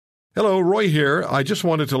Hello, Roy here. I just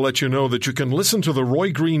wanted to let you know that you can listen to The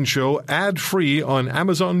Roy Green Show ad-free on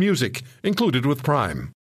Amazon Music, included with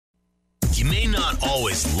Prime. You may not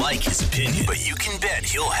always like his opinion, but you can bet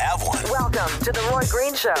he'll have one. Welcome to The Roy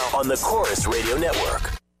Green Show on the Chorus Radio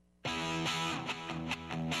Network.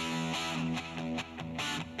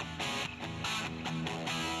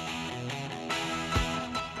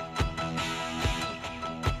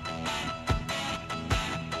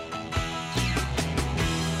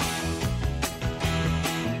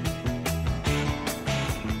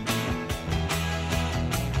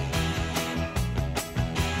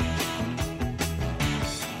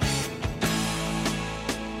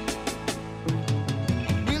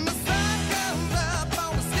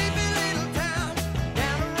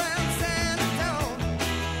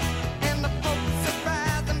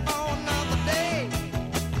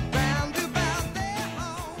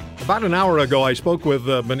 About an hour ago, I spoke with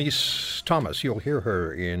Bernice Thomas. You'll hear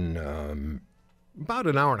her in about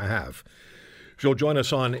an hour and a half. She'll join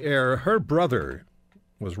us on air. Her brother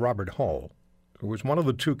was Robert Hall, who was one of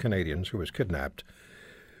the two Canadians who was kidnapped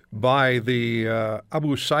by the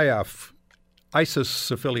Abu Sayyaf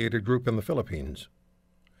ISIS-affiliated group in the Philippines.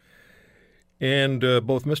 And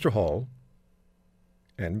both Mr. Hall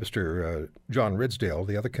and Mr. John Ridsdale,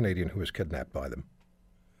 the other Canadian who was kidnapped by them,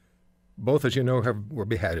 both, as you know, were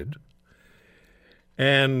beheaded.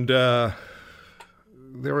 And there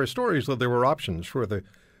are stories that there were options for the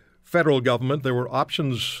federal government. There were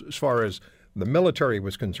options as far as the military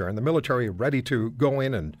was concerned. The military ready to go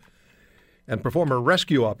in and perform a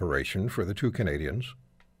rescue operation for the two Canadians.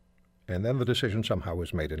 And then the decision somehow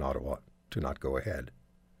was made in Ottawa to not go ahead.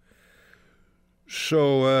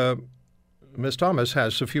 So Ms. Thomas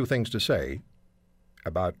has a few things to say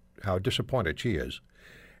about how disappointed she is,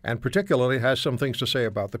 and particularly has some things to say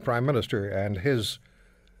about the Prime Minister and his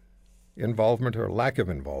involvement or lack of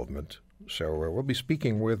involvement. So we'll be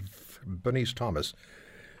speaking with Bernice Thomas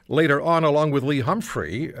later on, along with Lee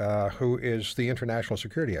Humphrey, who is the international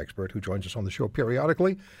security expert who joins us on the show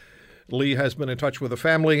periodically. Lee has been in touch with the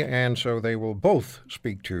family, and so they will both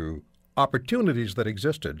speak to opportunities that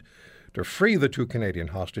existed to free the two Canadian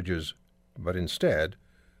hostages. But instead,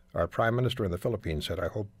 our Prime Minister in the Philippines said, "I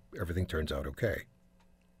hope everything turns out okay."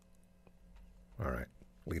 All right,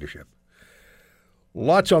 leadership.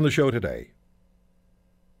 Lots on the show today,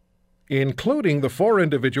 including the four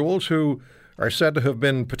individuals who are said to have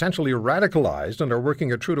been potentially radicalized and are working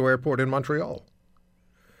at Trudeau Airport in Montreal.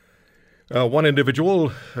 One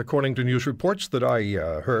individual, according to news reports that I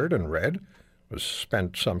heard and read, was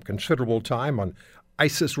spent some considerable time on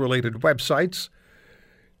ISIS-related websites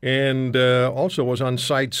and also was on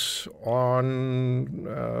sites on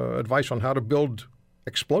advice on how to build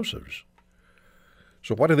explosives.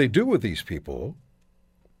 So what do they do with these people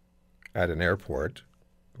at an airport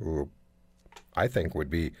who I think would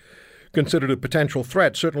be considered a potential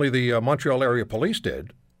threat? Certainly the Montreal area police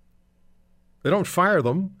did. They don't fire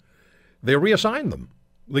them. They reassign them.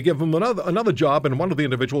 They give them another job, and one of the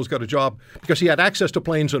individuals got a job because he had access to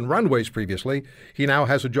planes and runways previously. He now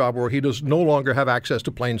has a job where he does no longer have access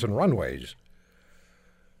to planes and runways.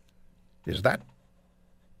 Is that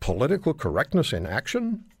political correctness in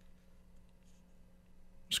action?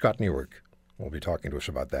 Scott Newark will be talking to us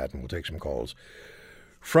about that, and we'll take some calls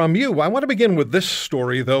from you. I want to begin with this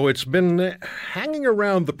story, though. It's been hanging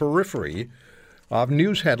around the periphery of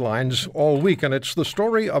news headlines all week, and it's the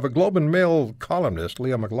story of a Globe and Mail columnist,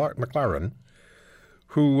 Leah McLaren,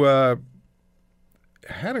 who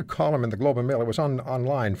had a column in the Globe and Mail. It was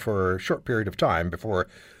online for a short period of time before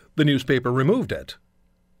the newspaper removed it.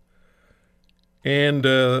 And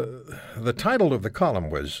the title of the column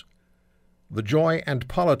was "The Joy and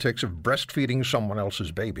Politics of Breastfeeding Someone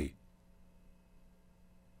Else's Baby."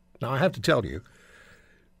 Now, I have to tell you,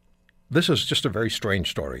 this is just a very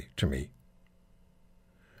strange story to me.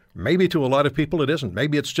 Maybe to a lot of people it isn't.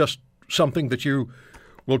 Maybe it's just something that you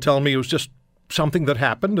will tell me it was just something that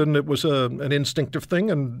happened and it was an instinctive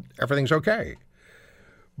thing and everything's okay.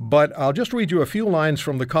 But I'll just read you a few lines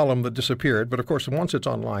from the column that disappeared. But of course, once it's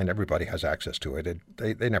online, everybody has access to it.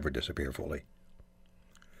 They never disappear fully.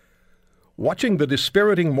 Watching the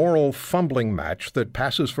dispiriting moral fumbling match that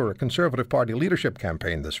passes for a Conservative Party leadership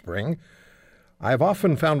campaign this spring, I have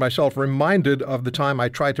often found myself reminded of the time I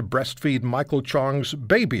tried to breastfeed Michael Chong's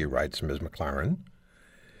baby, writes Ms. McLaren.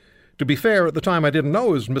 To be fair, at the time I didn't know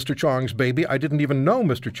it was Mr. Chong's baby. I didn't even know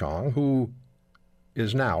Mr. Chong, who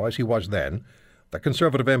is now, as he was then, the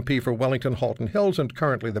Conservative MP for Wellington Halton Hills and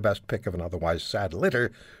currently the best pick of an otherwise sad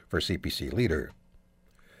litter for CPC leader.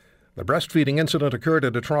 The breastfeeding incident occurred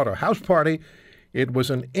at a Toronto house party. It was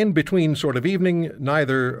an in-between sort of evening,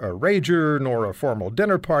 neither a rager nor a formal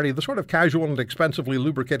dinner party, the sort of casual and expensively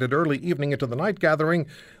lubricated early evening into the night gathering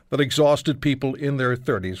that exhausted people in their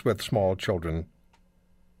 30s with small children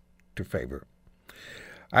to favor.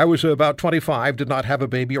 I was about 25, did not have a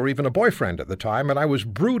baby or even a boyfriend at the time, and I was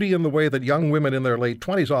broody in the way that young women in their late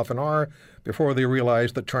 20s often are before they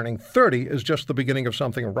realize that turning 30 is just the beginning of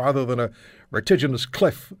something rather than a vertiginous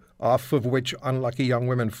cliff off of which unlucky young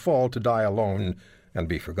women fall to die alone and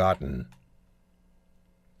be forgotten.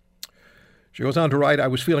 She goes on to write, I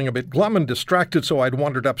was feeling a bit glum and distracted, so I'd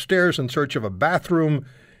wandered upstairs in search of a bathroom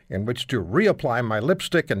in which to reapply my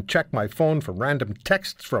lipstick and check my phone for random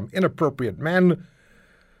texts from inappropriate men.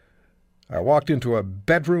 I walked into a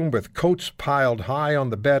bedroom with coats piled high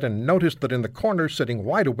on the bed and noticed that in the corner, sitting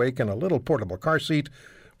wide awake in a little portable car seat,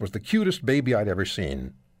 was the cutest baby I'd ever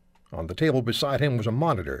seen. On the table beside him was a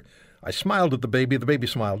monitor. I smiled at the baby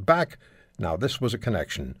smiled back. Now this was a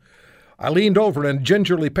connection. I leaned over and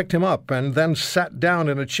gingerly picked him up and then sat down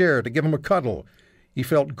in a chair to give him a cuddle. He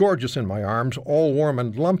felt gorgeous in my arms, all warm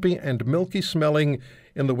and lumpy and milky smelling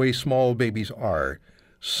in the way small babies are.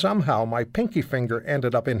 Somehow my pinky finger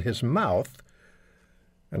ended up in his mouth,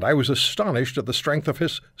 and I was astonished at the strength of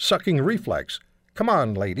his sucking reflex. "Come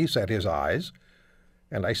on, lady," said his eyes,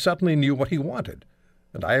 and I suddenly knew what he wanted,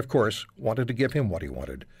 and I, of course, wanted to give him what he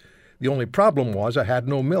wanted. The only problem was I had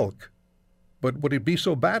no milk. But would it be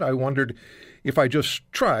so bad, I wondered, if I just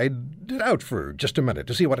tried it out for just a minute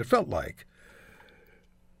to see what it felt like?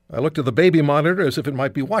 I looked at the baby monitor as if it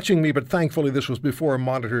might be watching me, but thankfully this was before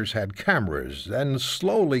monitors had cameras. Then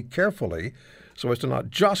slowly, carefully, so as to not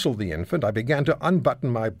jostle the infant, I began to unbutton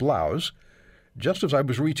my blouse. Just as I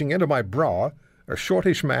was reaching into my bra, a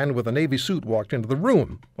shortish man with a navy suit walked into the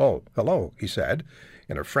room. "Oh, hello," he said,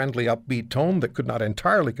 in a friendly, upbeat tone that could not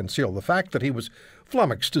entirely conceal the fact that he was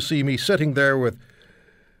flummoxed to see me sitting there with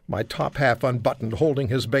my top half unbuttoned, holding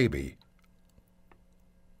his baby.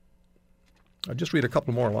 I'll just read a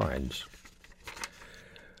couple more lines.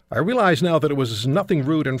 I realize now that it was nothing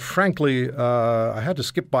rude, and frankly, I had to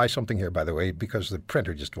skip by something here, by the way, because the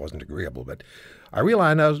printer just wasn't agreeable. But I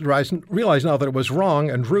realize now that it was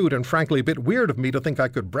wrong and rude and frankly a bit weird of me to think I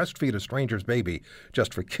could breastfeed a stranger's baby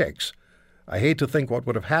just for kicks. I hate to think what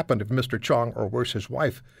would have happened if Mr. Chong, or worse, his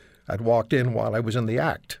wife, had walked in while I was in the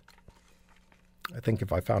act. I think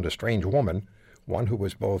if I found a strange woman, one who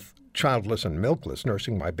was both childless and milkless,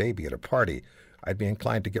 nursing my baby at a party, I'd be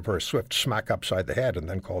inclined to give her a swift smack upside the head and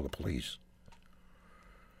then call the police.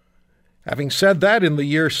 Having said that, in the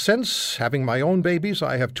years since having my own babies,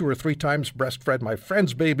 I have 2 or 3 times breastfed my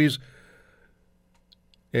friends' babies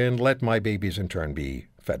and let my babies in turn be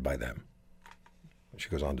fed by them. She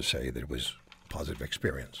goes on to say that it was a positive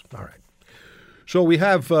experience. All right. So we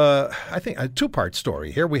have, I think, a 2-part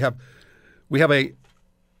story here. We have a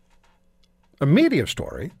media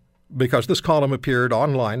story, because this column appeared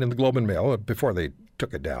online in the Globe and Mail before they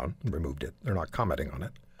took it down and removed it. They're not commenting on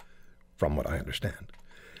it, from what I understand.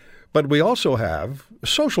 But we also have a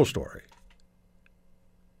social story.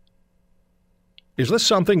 Is this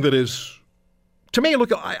something that is, to me,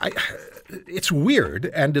 look, it's weird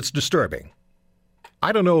and it's disturbing.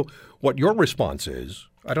 I don't know what your response is.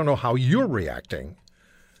 I don't know how you're reacting.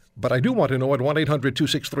 But I do want to know at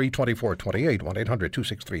 1-800-263-2428,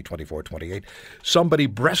 1-800-263-2428, somebody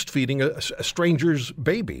breastfeeding a stranger's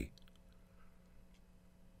baby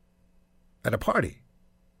at a party.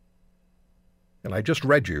 And I just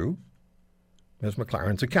read you Ms.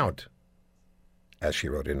 McLaren's account, as she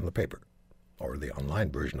wrote it in the paper, or the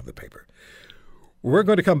online version of the paper. We're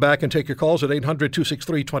going to come back and take your calls at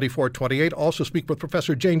 800-263-2428. Also speak with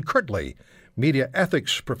Professor Jane Kirtley, media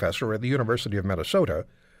ethics professor at the University of Minnesota,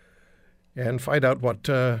 and find out what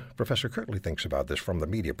Professor Kirtley thinks about this from the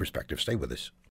media perspective. Stay with us.